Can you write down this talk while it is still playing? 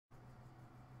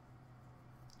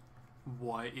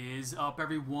What is up,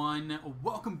 everyone?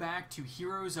 Welcome back to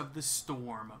Heroes of the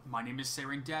Storm. My name is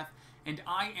Saren Death, and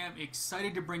I am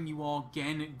excited to bring you all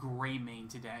Gen Greymane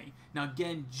today. Now,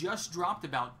 Gen just dropped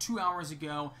about 2 hours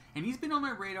ago, and he's been on my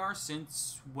radar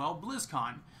since, well,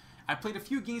 BlizzCon. I played a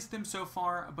few games with him so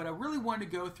far, but I really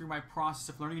wanted to go through my process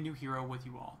of learning a new hero with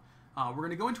you all. We're going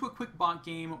to go into a quick bot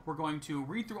game, we're going to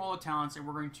read through all the talents, and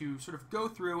we're going to sort of go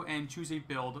through and choose a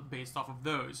build based off of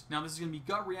those. Now, this is going to be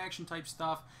gut reaction type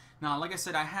stuff. Now, like I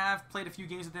said, I have played a few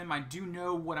games with him. I do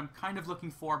know what I'm kind of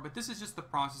looking for, but this is just the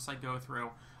process I go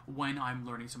through when I'm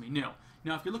learning something new.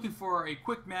 Now, if you're looking for a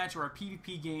quick match or a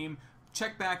PvP game,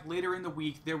 check back later in the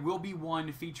week. There will be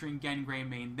one featuring Gen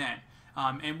Greymane then.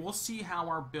 And we'll see how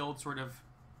our build sort of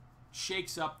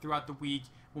shakes up throughout the week.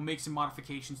 We'll make some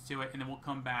modifications to it, and then we'll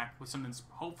come back with something that's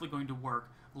hopefully going to work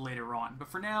later on. But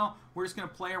for now, we're just going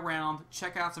to play around,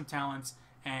 check out some talents,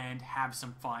 and have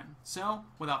some fun. So,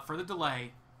 without further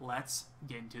delay, let's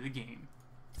get into the game.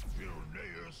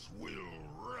 Vilneus will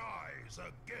rise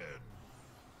again.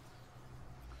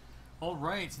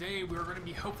 Alright, today we're going to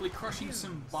be hopefully crushing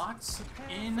some bots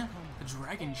in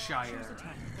Dragonshire.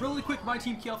 Really quick, my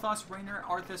team: Kael'thas, Raynor,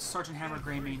 Arthas, Sergeant Hammer,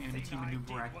 Greymane, enemy team: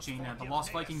 Anubarak, Jaina, the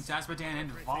Lost Vikings, Azmodan,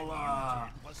 and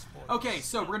Vala. Okay,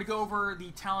 so we're going to go over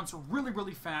the talents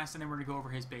really fast, and then we're going to go over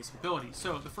his basic abilities.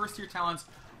 So, the first tier talents: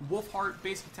 Wolfheart,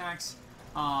 basic attacks,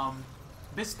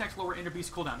 Basic attacks lower Inner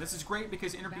Beast cooldown. This is great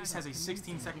because Inner Beast has a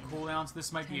 16-second cooldown, so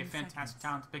this might be a fantastic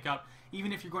talent to pick up,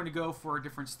 even if you're going to go for a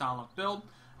different style of build.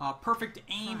 Perfect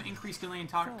Aim, increase Gillian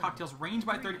Cocktail's range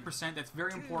by 30%, that's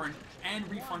very important, and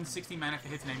refund 60 mana if it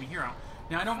hits an enemy hero.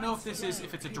 Now, I don't know if this is,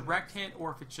 if it's a direct hit,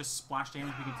 or if it's just splash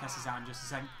damage. We can test this out in just a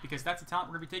second, because that's the talent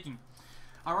we're going to be taking.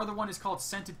 Our other one is called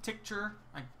Scented Tincture.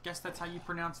 I guess that's how you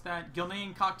pronounce that.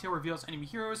 Gillian Cocktail reveals enemy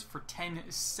heroes for 10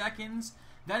 seconds.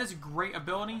 That is a great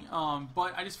ability,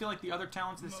 but I just feel like the other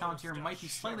talents in this talent tier might be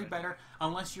slightly better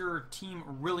unless your team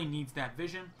really needs that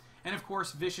vision. And of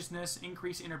course, Viciousness,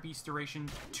 increase Inner Beast duration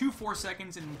to 4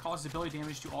 seconds and causes ability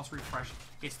damage to also refresh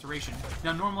its duration.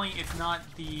 Now, normally it's not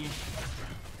the...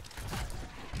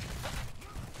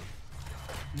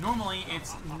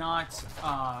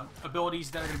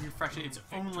 abilities that are going to refresh it. It's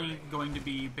only going to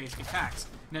be basic attacks.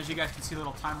 And as you guys can see, the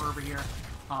little timer over here,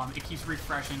 it keeps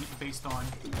refreshing based on...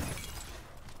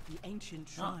 The ancient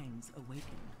shrines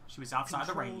awaken. She was outside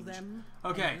the range.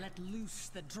 Okay. Let loose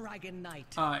the Dragon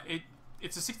Knight.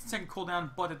 It's a 16-second cooldown,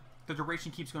 but the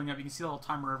duration keeps going up. You can see the little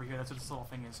timer over here. That's what this little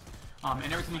thing is. And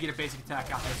every time you get a basic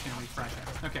attack out there, it's going to refresh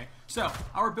it. Okay. So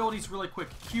our abilities really quick.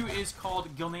 Q is called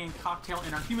Gillian Cocktail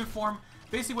in our human form.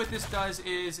 Basically, what this does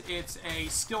is it's a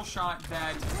skill shot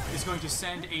that is going to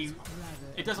send a...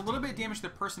 It does a little bit of damage to the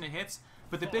person it hits,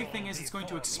 but the big thing is it's going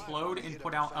to explode and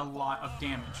put out a lot of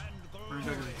damage. We're going to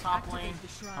go to the top lane,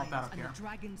 help that up here.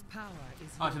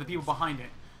 To the people behind it.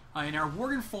 In our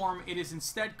Worgen form, it is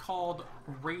instead called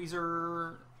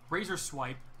Razor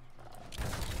Swipe.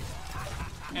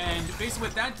 And basically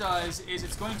what that does is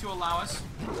it's going to allow us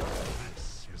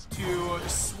to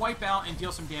swipe out and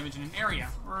deal some damage in an area.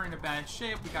 We're in a bad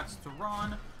shape. We got to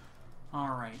run.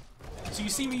 Alright. So you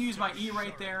see me use my E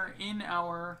right there. In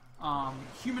our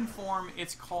human form,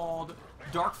 it's called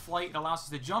Dark Flight. It allows us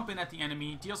to jump in at the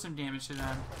enemy, deal some damage to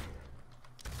them.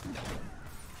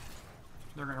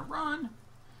 They're going to run,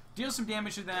 deal some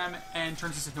damage to them, and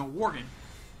turns us into a Worgen.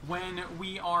 When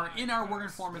we are in our Worgen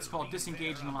form, it's called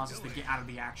Disengage and allows us to get out of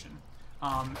the action.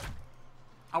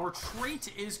 Our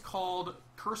trait is called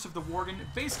Curse of the Worgen.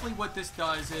 Basically what this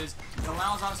does is it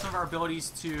allows some of our abilities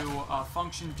to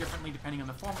function differently depending on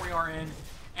the form we are in,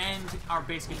 and our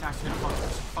basic attacks are going to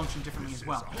function differently as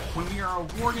well. When we are a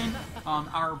Worgen,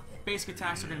 our basic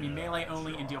attacks are going to be melee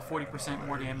only and deal 40%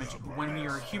 more damage. When we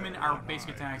are a human, our basic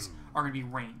attacks are going to be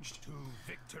ranged.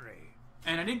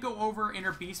 And I didn't go over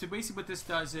Inner Beast, but basically what this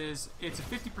does is it's a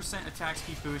 50% attack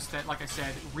speed boost that, like I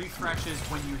said, refreshes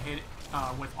when you hit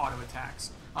with auto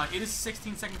attacks. It is a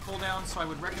 16-second cooldown, so I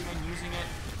would recommend using it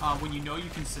when you know you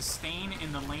can sustain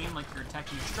in the lane, like you're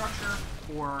attacking a structure,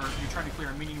 or you're trying to clear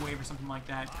a minion wave or something like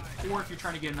that, or if you're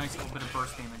trying to get a nice little bit of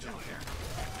burst damage out there.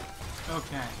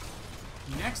 Okay.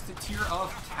 Next tier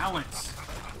of talents.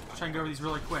 I'll try and go over these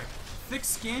really quick. Thick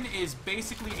Skin is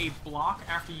basically a block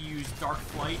after you use Dark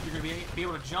Flight. You're going to be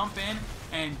able to jump in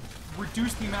and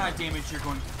reduce the amount of damage you're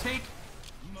going to take.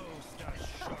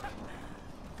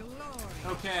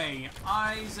 Okay,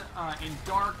 Eyes in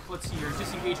Dark. Let's see here.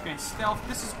 Disengage against Stealth.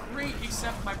 This is great,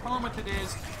 except my problem with it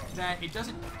is that it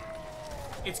doesn't...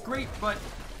 It's great, but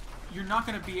you're not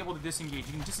going to be able to disengage.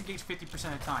 You can disengage 50%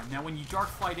 of the time. Now, when you Dark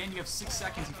Flight in, you have 6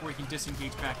 seconds before you can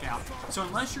disengage back out. So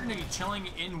unless you're going to be chilling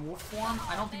in wolf form,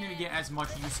 I don't think you're going to get as much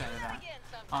use out of that.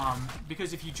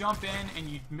 Because if you jump in and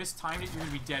you mistimed it, you're going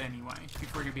to be dead anyway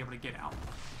before you're going to be able to get out.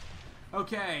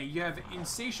 Okay, you have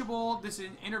Insatiable. This is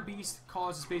Inner Beast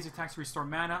causes base attacks to restore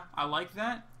mana. I like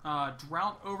that.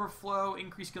 Drought Overflow,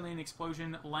 increased Gillian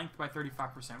Explosion, length by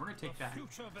 35%. We're going to take that.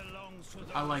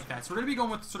 I like that. So we're going to be going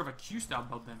with sort of a Q-style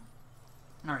build then.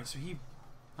 Alright, so he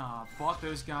bought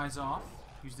those guys off.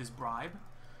 Used his bribe.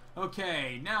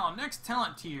 Okay, now next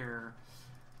talent tier.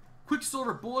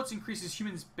 Quicksilver Bullets increases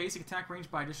humans' basic attack range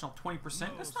by additional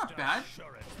 20%. That's not bad.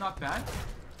 It's not bad.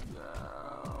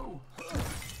 No.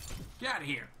 Get out of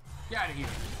here. Get out of here.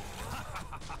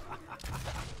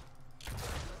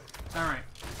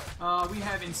 Alright. We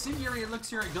have Incendiary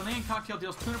Elixir. Gillian Cocktail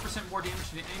deals 200% more damage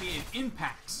to the enemy and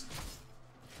impacts,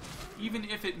 even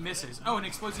if it misses. Oh, and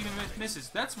explodes even if it misses.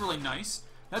 That's really nice.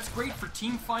 That's great for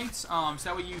team fights. So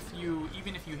that way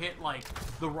even if you hit like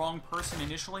the wrong person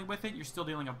initially with it, you're still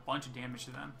dealing a bunch of damage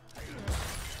to them.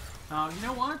 You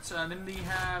know what? Then we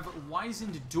have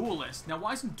Wizened Duelist. Now,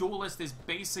 Wizened Duelist is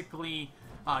basically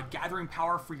gathering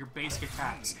power for your basic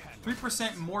attacks.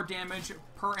 3% more damage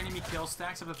per enemy kill,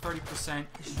 stacks up to 30%,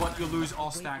 but you lose all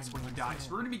stacks when you die.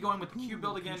 So we're going to be going with the Q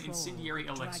build again, Incendiary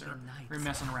Elixir. We're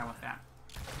messing around with that.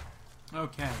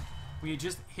 Okay, we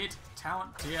just hit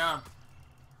talent, yeah.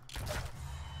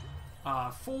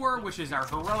 4, which is our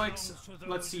heroics.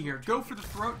 Let's see here. Go for the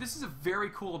throat. This is a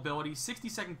very cool ability.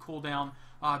 60-second cooldown.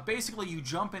 Basically, you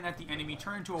jump in at the enemy,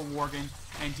 turn into a Worgen,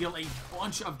 and deal a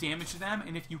bunch of damage to them.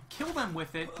 And if you kill them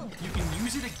with it, you can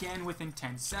use it again within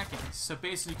 10 seconds. So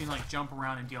basically, you can like jump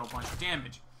around and deal a bunch of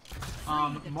damage.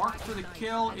 Mark for the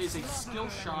Kill is a skill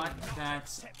shot that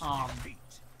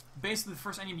basically the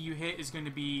first enemy you hit is going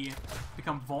to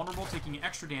become vulnerable, taking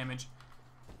extra damage.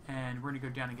 And we're going to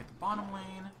go down and get the bottom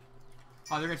lane.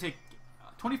 They're going to take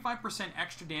 25%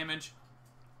 extra damage.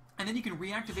 And then you can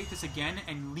reactivate this again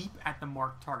and leap at the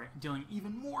marked target, dealing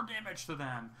even more damage to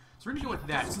them. So we're going to go with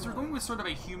that. Since we're going with sort of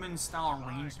a human-style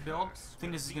ranged build, I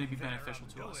think this is going to be beneficial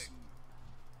to us.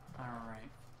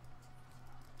 Alright.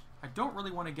 I don't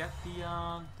really want to get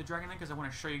the Dragon Knight because I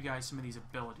want to show you guys some of these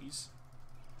abilities.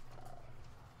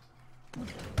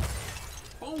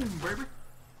 Boom, baby!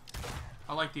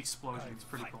 I like the explosion. It's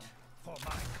pretty cool. For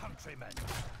my countrymen.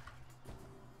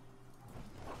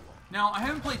 Now, I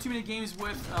haven't played too many games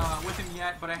with him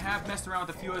yet, but I have messed around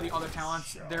with a few of the other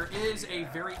talents. There is a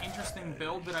very interesting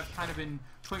build that I've kind of been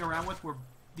toying around with, where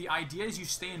the idea is you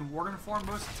stay in Worgen form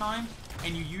most of the time,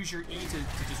 and you use your E to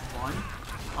just run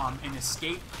and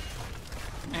escape.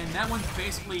 And that one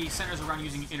basically centers around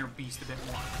using Inner Beast a bit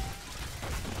more.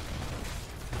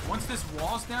 Once this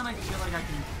wall's down, I feel like I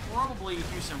can probably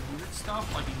do some weird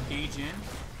stuff, like engage in.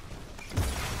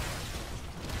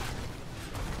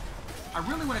 I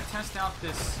really want to test out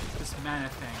this mana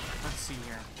thing. Let's see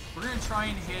here. We're going to try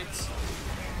and hit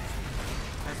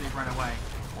as they run away.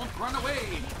 Won't run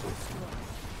away!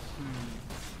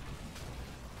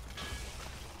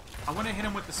 I want to hit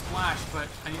him with the splash, but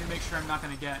I need to make sure I'm not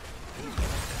going to get...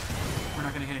 We're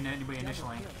not going to hit anybody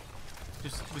initially.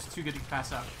 Just was too good to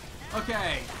pass up.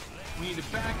 Okay, we need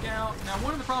to back out. Now,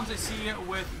 one of the problems I see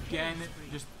with Gen,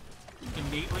 just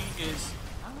innately, is...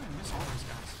 How did I miss all these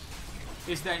guys?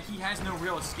 Is that he has no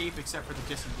real escape except for the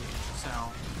disengage, so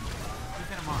keep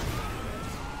that in mind.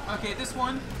 Okay, this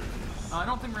one, I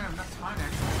don't think we're going to have enough time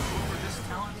actually for this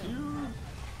talent here.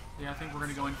 Yeah, I think we're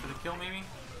going to go in for the kill maybe.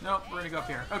 Nope, we're going to go up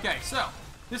here. Okay, so,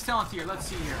 this talent here, let's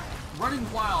see here.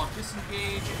 Running Wild,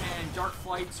 Disengage, and Dark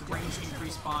Flight's range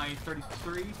increased by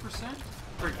 33%?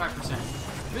 35%.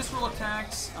 Visceral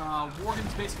attacks,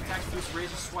 Worgen's basic attacks boost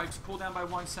Razor Swipes cooldown by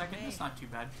 1 second. That's not too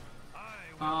bad.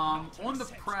 On the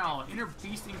Prowl, Inner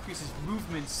Beast increases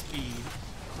movement speed.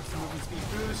 What's the movement speed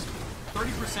boost?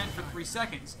 30% for 3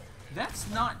 seconds. That's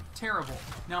not terrible.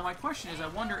 Now my question is, I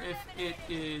wonder if it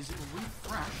is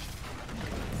refreshed.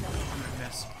 I'm gonna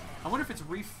miss. I wonder if it's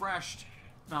refreshed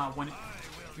when it,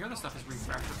 the other stuff is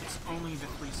refreshed, if it's only the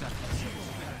 3 seconds.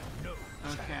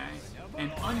 Okay.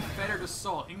 And Unfettered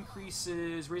Assault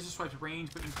increases Razor Swipe's range,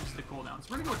 but increases the cooldown. So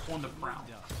we're gonna go with On the Prowl.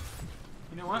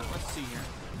 You know what? Let's see here.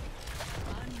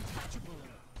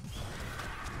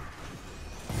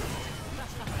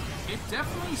 It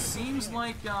definitely seems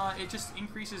like it just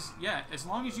increases. Yeah, as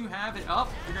long as you have it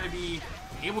up, you're going to be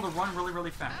able to run really,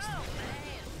 really fast.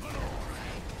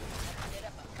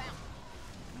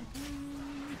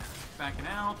 Backing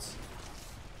out.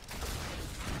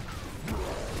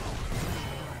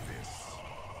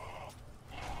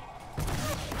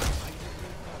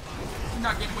 You're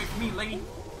not getting away from me, lady.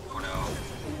 Oh no.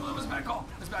 that's a bad call.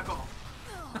 That's a bad call.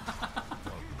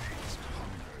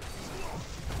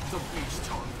 The beast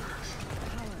hungers.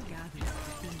 Power gathers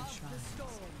within the shrines.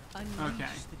 Unleash Okay.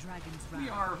 the dragon's We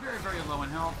wrath. are very, very low in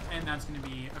health, and that's going to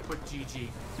be a quick GG.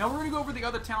 Now we're going to go over the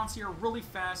other talents here really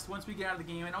fast once we get out of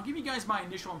the game, and I'll give you guys my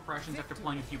initial impressions after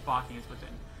playing a few bot games with it.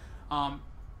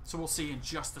 So we'll see in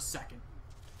just a second.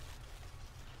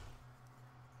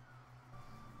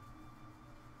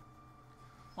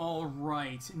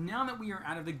 Alright, now that we are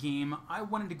out of the game, I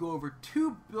wanted to go over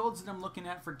 2 builds that I'm looking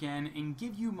at for Gen and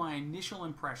give you my initial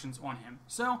impressions on him.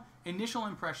 So, initial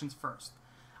impressions first.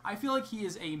 I feel like he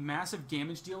is a massive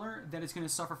damage dealer that is going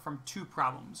to suffer from 2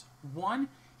 problems. One,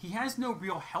 he has no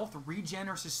real health regen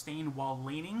or sustain while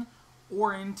laning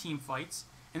or in team fights.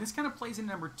 And this kind of plays in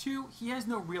number 2, he has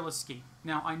no real escape.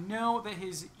 Now, I know that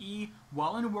his E,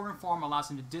 while in Worgen form, allows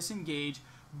him to disengage,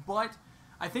 but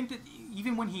I think that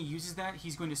even when he uses that,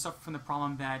 he's going to suffer from the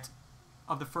problem that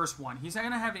of the first one. He's not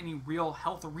going to have any real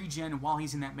health regen while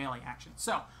he's in that melee action.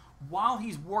 So, while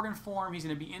he's Worgen form, he's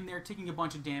going to be in there taking a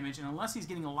bunch of damage, and unless he's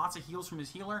getting lots of heals from his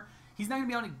healer, he's not going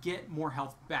to be able to get more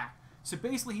health back. So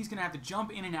basically, he's going to have to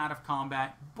jump in and out of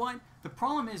combat, but the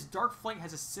problem is Dark Flight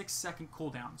has a 6-second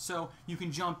cooldown. So you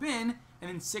can jump in, and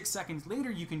then 6 seconds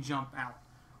later you can jump out.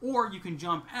 Or you can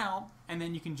jump out, and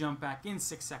then you can jump back in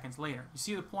 6 seconds later. You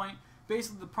see the point?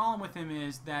 Basically, the problem with him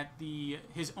is that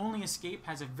his only escape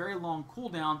has a very long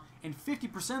cooldown, and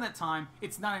 50% of that time,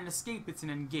 it's not an escape, it's an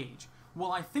engage.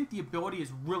 Well, I think the ability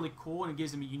is really cool, and it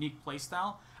gives him a unique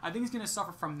playstyle. I think he's going to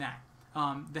suffer from that.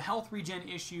 The health regen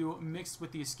issue mixed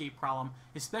with the escape problem,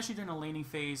 especially during the laning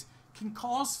phase, can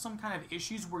cause some kind of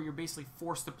issues where you're basically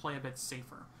forced to play a bit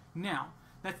safer. Now,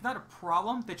 that's not a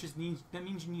problem, that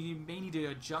means you may need to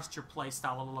adjust your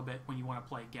playstyle a little bit when you want to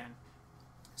play again.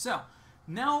 So,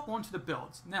 now on to the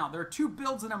builds. Now, there are 2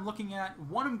 builds that I'm looking at.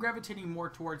 One I'm gravitating more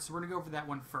towards, so we're going to go over that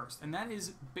one first. And that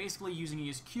is basically using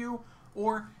his Q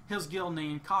or his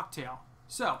Greymane cocktail.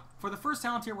 So, for the first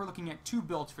talent here, we're looking at 2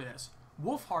 builds for this.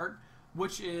 Wolfheart,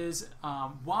 which is,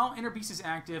 while Inner Beast is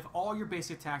active, all your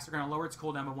basic attacks are going to lower its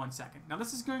cooldown by 1 second. Now,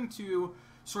 this is going to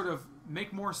sort of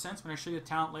make more sense when I show you the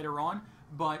talent later on,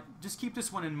 but just keep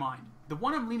this one in mind. The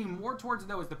one I'm leaning more towards,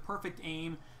 though, is the Perfect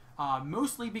Aim,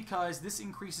 mostly because this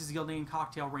increases the Greymane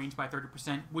cocktail range by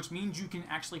 30%, which means you can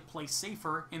actually play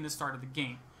safer in the start of the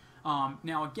game.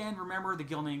 Now again, remember the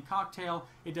Greymane cocktail,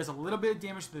 it does a little bit of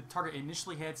damage to the target it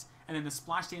initially hits, and then the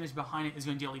splash damage behind it is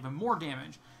going to deal even more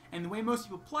damage. And the way most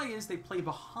people play is they play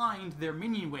behind their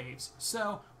minion waves.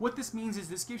 So what this means is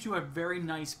this gives you a very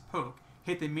nice poke.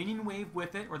 Hit the minion wave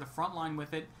with it, or the front line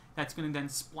with it, that's going to then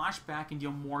splash back and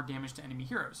deal more damage to enemy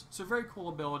heroes. So very cool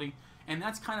ability, and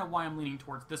that's kind of why I'm leaning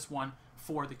towards this one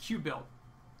for the Q build.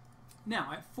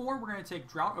 Now, at 4, we're going to take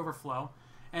Drought Overflow,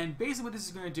 and basically what this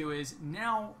is going to do is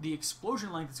now the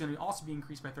explosion length is going to also be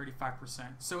increased by 35%.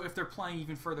 So if they're playing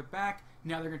even further back,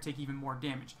 now they're going to take even more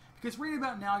damage. Because right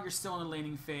about now, you're still in the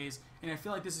laning phase, and I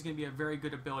feel like this is going to be a very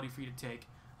good ability for you to take.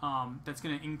 That's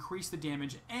going to increase the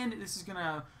damage, and this is going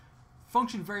to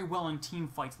function very well in team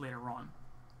fights later on.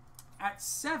 At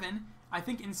 7, I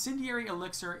think Incendiary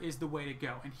Elixir is the way to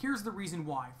go, and here's the reason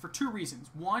why. For 2 reasons.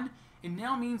 One, it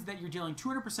now means that you're dealing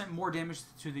 200% more damage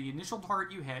to the initial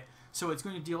target you hit, so it's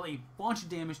going to deal a bunch of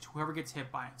damage to whoever gets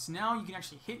hit by it. So now you can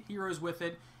actually hit heroes with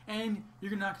it, and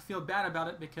you're not going to feel bad about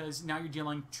it because now you're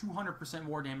dealing 200%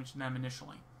 more damage to them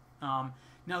initially. Now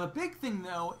the big thing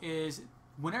though is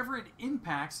whenever it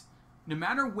impacts, no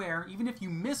matter where, even if you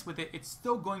miss with it, it's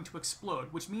still going to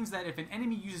explode, which means that if an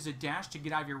enemy uses a dash to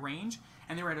get out of your range,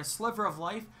 and they're at a sliver of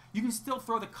life, you can still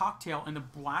throw the cocktail, and the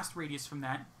blast radius from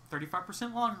that,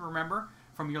 35% longer, remember,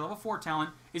 from your level 4 talent,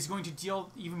 is going to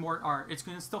deal even more, or it's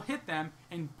going to still hit them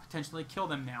and potentially kill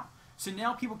them now. So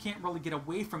now people can't really get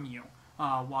away from you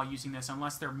while using this,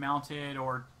 unless they're mounted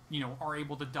or, are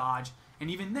able to dodge.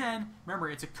 And even then, remember,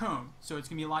 it's a cone, so it's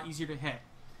going to be a lot easier to hit.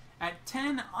 At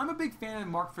 10, I'm a big fan of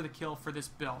Mark for the Kill for this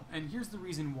build, and here's the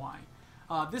reason why.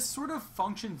 This sort of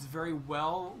functions very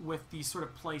well with the sort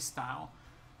of play style.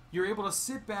 You're able to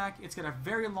sit back, it's got a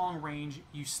very long range,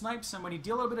 you snipe somebody,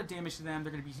 deal a little bit of damage to them,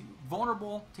 they're going to be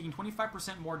vulnerable, taking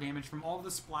 25% more damage from all of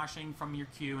the splashing from your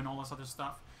Q and all this other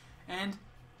stuff. And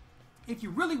if you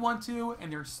really want to,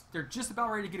 and they're just about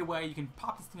ready to get away, you can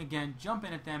pop this thing again, jump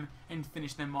in at them, and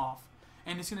finish them off.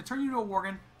 And it's going to turn you into a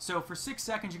Worgen, so for 6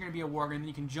 seconds you're going to be a Worgen, then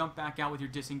you can jump back out with your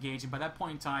disengage, and by that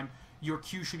point in time, your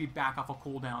Q should be back off a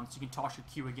cooldown, so you can toss your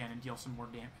Q again and deal some more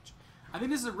damage. I think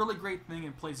this is a really great thing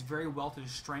and plays very well to the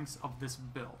strengths of this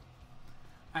build.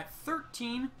 At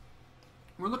 13,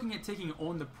 we're looking at taking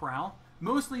On the Prowl.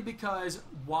 Mostly because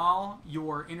while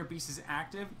your inner beast is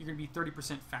active, you're going to be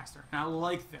 30% faster. And I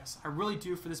like this. I really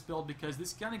do for this build because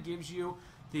this kind of gives you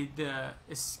the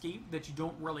escape that you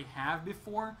don't really have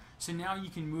before. So now you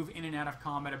can move in and out of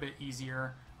combat a bit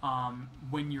easier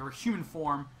when you're human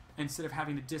form instead of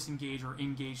having to disengage or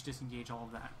engage, disengage, all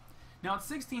of that. Now at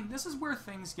 16, this is where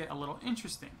things get a little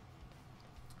interesting.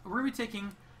 We're going to be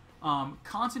taking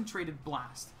Concentrated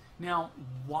Blast. Now,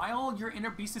 while your inner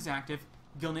beast is active,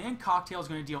 Greymane Cocktail is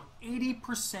going to deal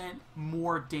 80%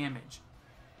 more damage.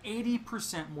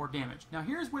 80% more damage. Now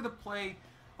here's where the play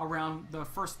around the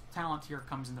first talent here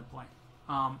comes into play.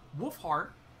 Wolfheart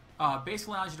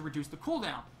basically allows you to reduce the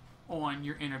cooldown on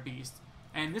your inner beast.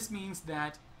 And this means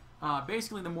that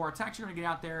basically the more attacks you're going to get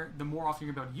out there, the more often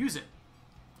you're going to be able to use it.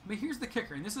 But here's the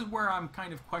kicker, and this is where I'm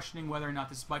kind of questioning whether or not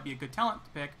this might be a good talent to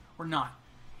pick or not.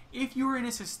 If you're in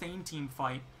a sustained team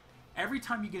fight, every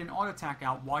time you get an auto attack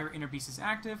out while your inner beast is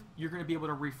active, you're going to be able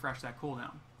to refresh that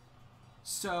cooldown.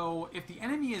 So if the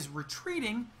enemy is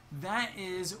retreating, that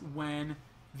is when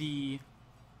it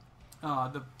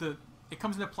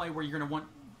comes into play where you're going to want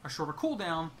a shorter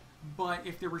cooldown. But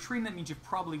if they're retreating, that means you've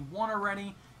probably won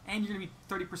already, and you're going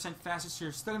to be 30% faster, so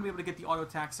you're still going to be able to get the auto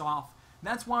attacks off.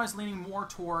 That's why I was leaning more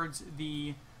towards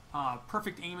the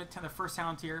perfect aim at the first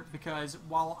talent here, because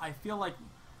while I feel like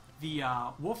the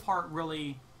Wolfheart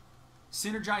really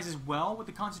synergizes well with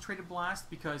the Concentrated Blast,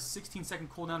 because 16-second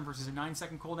cooldown versus a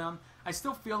 9-second cooldown, I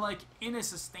still feel like in a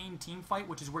sustained team fight,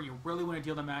 which is where you really want to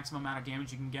deal the maximum amount of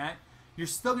damage you can get, you're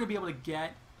still going to be able to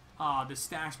get the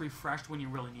stacks refreshed when you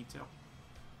really need to.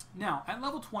 Now, at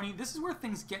level 20, this is where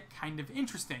things get kind of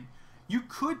interesting. You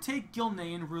could take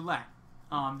Greymane Roulette.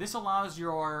 This allows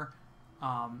your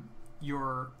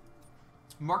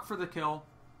mark for the kill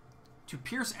to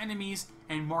pierce enemies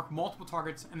and mark multiple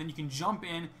targets, and then you can jump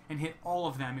in and hit all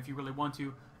of them if you really want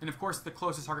to. And of course, the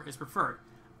closest target is preferred.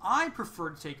 I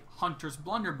prefer to take Hunter's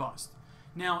Blunderbuss.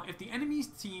 Now, if the enemy's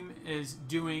team is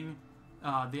doing,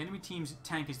 the enemy team's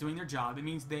tank is doing their job, it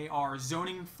means they are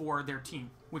zoning for their team,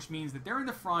 which means that they're in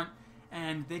the front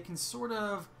and they can sort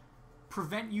of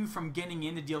prevent you from getting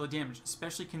in to deal the damage,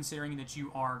 especially considering that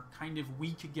you are kind of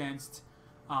weak against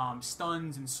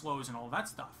stuns and slows and all that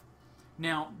stuff.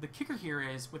 Now, the kicker here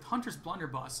is, with Hunter's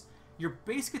Blunderbuss, your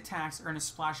basic attacks are going to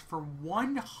splash for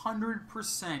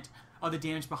 100% of the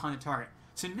damage behind the target.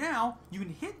 So now, you can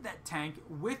hit that tank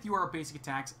with your basic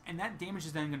attacks, and that damage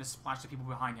is then going to splash the people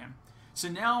behind him. So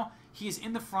now, he is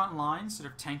in the front line, sort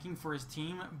of tanking for his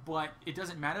team, but it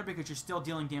doesn't matter because you're still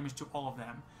dealing damage to all of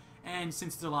them. And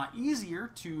since it's a lot easier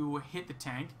to hit the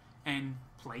tank and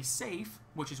play safe,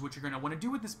 which is what you're going to want to do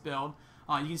with this build,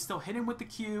 you can still hit him with the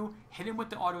Q, hit him with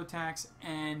the auto attacks,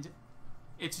 and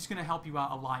it's just going to help you out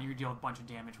a lot. You're dealing a bunch of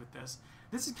damage with this.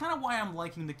 This is kind of why I'm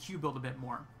liking the Q build a bit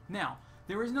more. Now,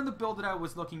 there is another build that I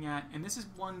was looking at, and this is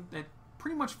one that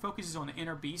pretty much focuses on the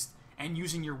inner beast and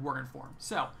using your Worgen form.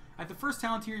 So, at the first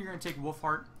talent here, you're going to take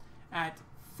Wolfheart. At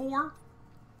 4,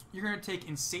 you're going to take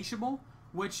Insatiable,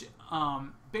 which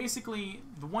basically,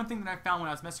 the one thing that I found when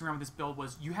I was messing around with this build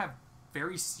was you have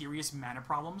very serious mana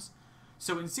problems.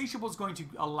 So Insatiable is going to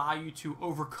allow you to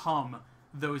overcome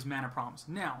those mana problems.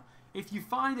 Now, if you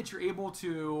find that you're able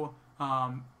to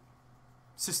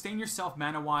sustain yourself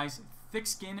mana-wise, Thick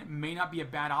Skin may not be a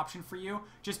bad option for you,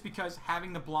 just because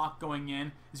having the block going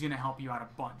in is going to help you out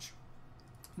a bunch.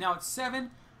 Now at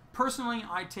 7, personally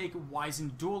I take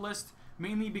Wizened Duelist,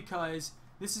 mainly because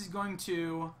this is going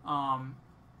to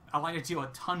allow you to deal a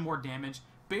ton more damage.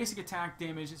 Basic attack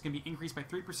damage is going to be increased by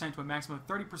 3% to a maximum of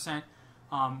 30%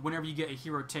 whenever you get a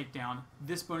hero takedown.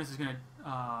 This bonus is going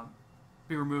to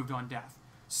be removed on death.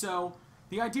 So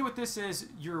the idea with this is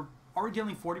you're already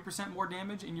dealing 40% more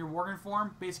damage in your Worgen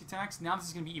form, basic attacks. Now this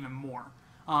is going to be even more.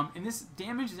 And this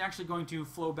damage is actually going to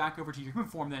flow back over to your human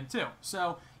form then too.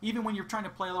 So even when you're trying to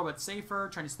play a little bit safer,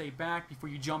 trying to stay back before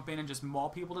you jump in and just maul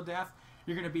people to death,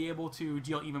 you're going to be able to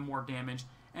deal even more damage.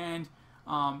 And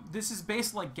this is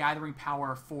basically like gathering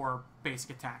power for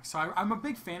basic attacks. So I'm a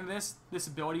big fan of this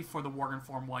ability for the Worgen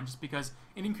form 1, just because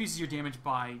it increases your damage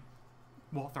by,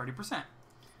 well, 30%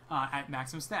 at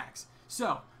maximum stacks.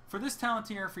 So for this talent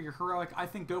here, for your heroic, I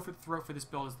think Go for the Throat for this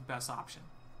build is the best option.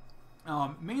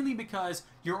 Mainly because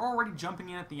you're already jumping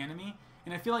in at the enemy,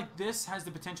 and I feel like this has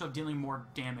the potential of dealing more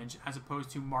damage as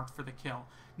opposed to Marked for the Kill.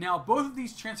 Now, both of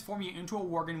these transform you into a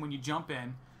Worgen when you jump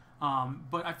in,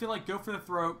 but I feel like Go for the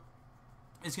Throat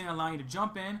is going to allow you to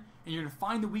jump in, and you're going to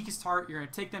find the weakest target, you're going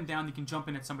to take them down, you can jump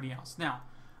in at somebody else. Now,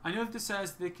 I know that this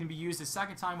says that it can be used a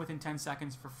second time within 10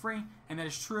 seconds for free, and that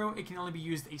is true. It can only be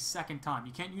used a second time.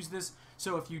 You can't use this,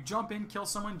 so if you jump in, kill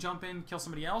someone, jump in, kill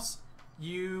somebody else,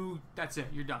 that's it,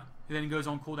 you're done. And then it goes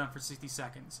on cooldown for 60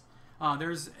 seconds.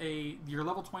 Your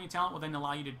level 20 talent will then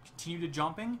allow you to continue to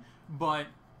jumping, but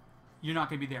you're not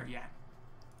going to be there yet.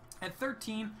 At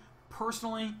 13,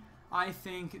 personally, I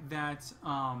think that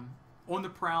On the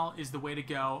Prowl is the way to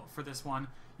go for this one.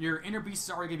 Your Inner Beast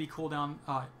is already going to be cooldown,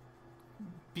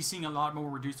 be seeing a lot more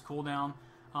reduced cooldown.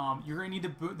 You're going to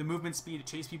need the movement speed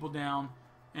to chase people down,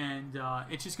 and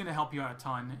it's just going to help you out a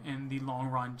ton in the long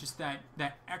run. Just that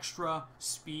extra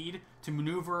speed to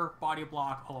maneuver, body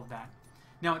block, all of that.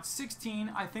 Now at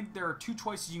 16, I think there are two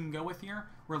choices you can go with here.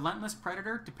 Relentless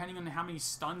Predator, depending on how many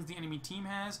stuns the enemy team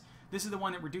has. This is the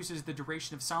one that reduces the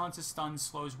duration of silences, stuns,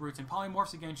 slows, roots, and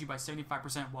polymorphs against you by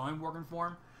 75% while in Worgen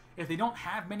form. If they don't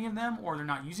have many of them, or they're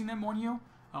not using them on you,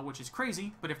 which is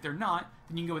crazy, but if they're not,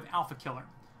 then you can go with Alpha Killer.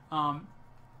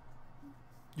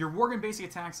 Your Worgen basic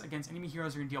attacks against enemy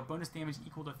heroes are going to deal bonus damage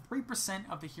equal to 3%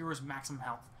 of the hero's maximum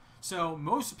health. So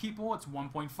most people, it's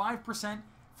 1.5%.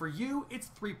 For you, it's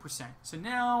 3%. So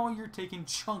now you're taking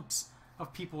chunks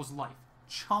of people's life.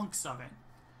 Chunks of it.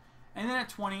 And then at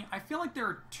 20, I feel like there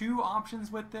are two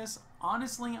options with this.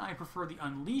 Honestly, I prefer the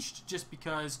Unleashed just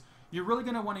because you're really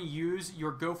going to want to use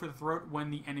your Go for the Throat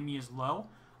when the enemy is low.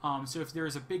 So if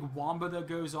there's a big Wamba that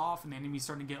goes off and the enemy's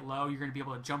starting to get low, you're going to be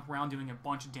able to jump around doing a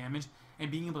bunch of damage and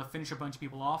being able to finish a bunch of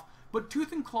people off. But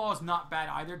Tooth and Claw is not bad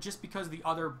either, just because of the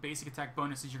other basic attack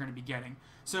bonuses you're going to be getting.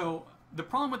 So the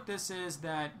problem with this is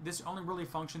that this only really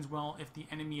functions well if the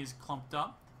enemy is clumped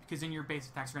up, because then your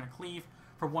basic attacks are going to cleave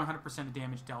for 100% of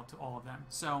damage dealt to all of them.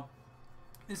 So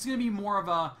it's going to be more of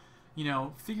a,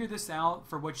 figure this out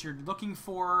for what you're looking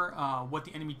for, what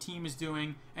the enemy team is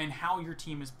doing, and how your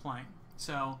team is playing.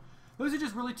 So those are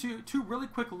just really two really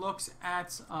quick looks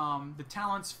at the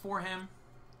talents for him,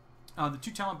 the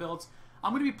two talent builds.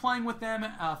 I'm going to be playing with them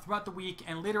throughout the week,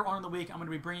 and later on in the week, I'm going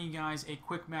to be bringing you guys a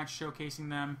quick match showcasing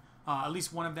them, at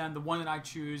least one of them, the one that I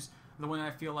choose, the one that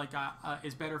I feel like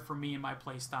is better for me and my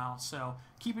play style. So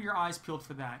keep your eyes peeled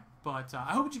for that. But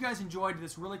I hope that you guys enjoyed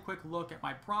this really quick look at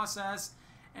my process.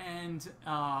 And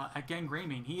again,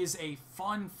 Greymane, he is a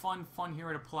fun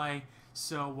hero to play.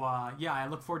 So yeah, I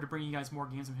look forward to bringing you guys more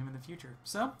games of him in the future.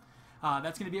 So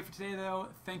that's going to be it for today, though.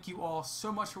 Thank you all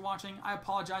so much for watching. I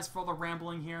apologize for all the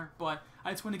rambling here, but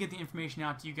I just want to get the information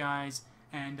out to you guys,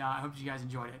 and I hope you guys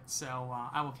enjoyed it. So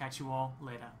I will catch you all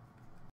later.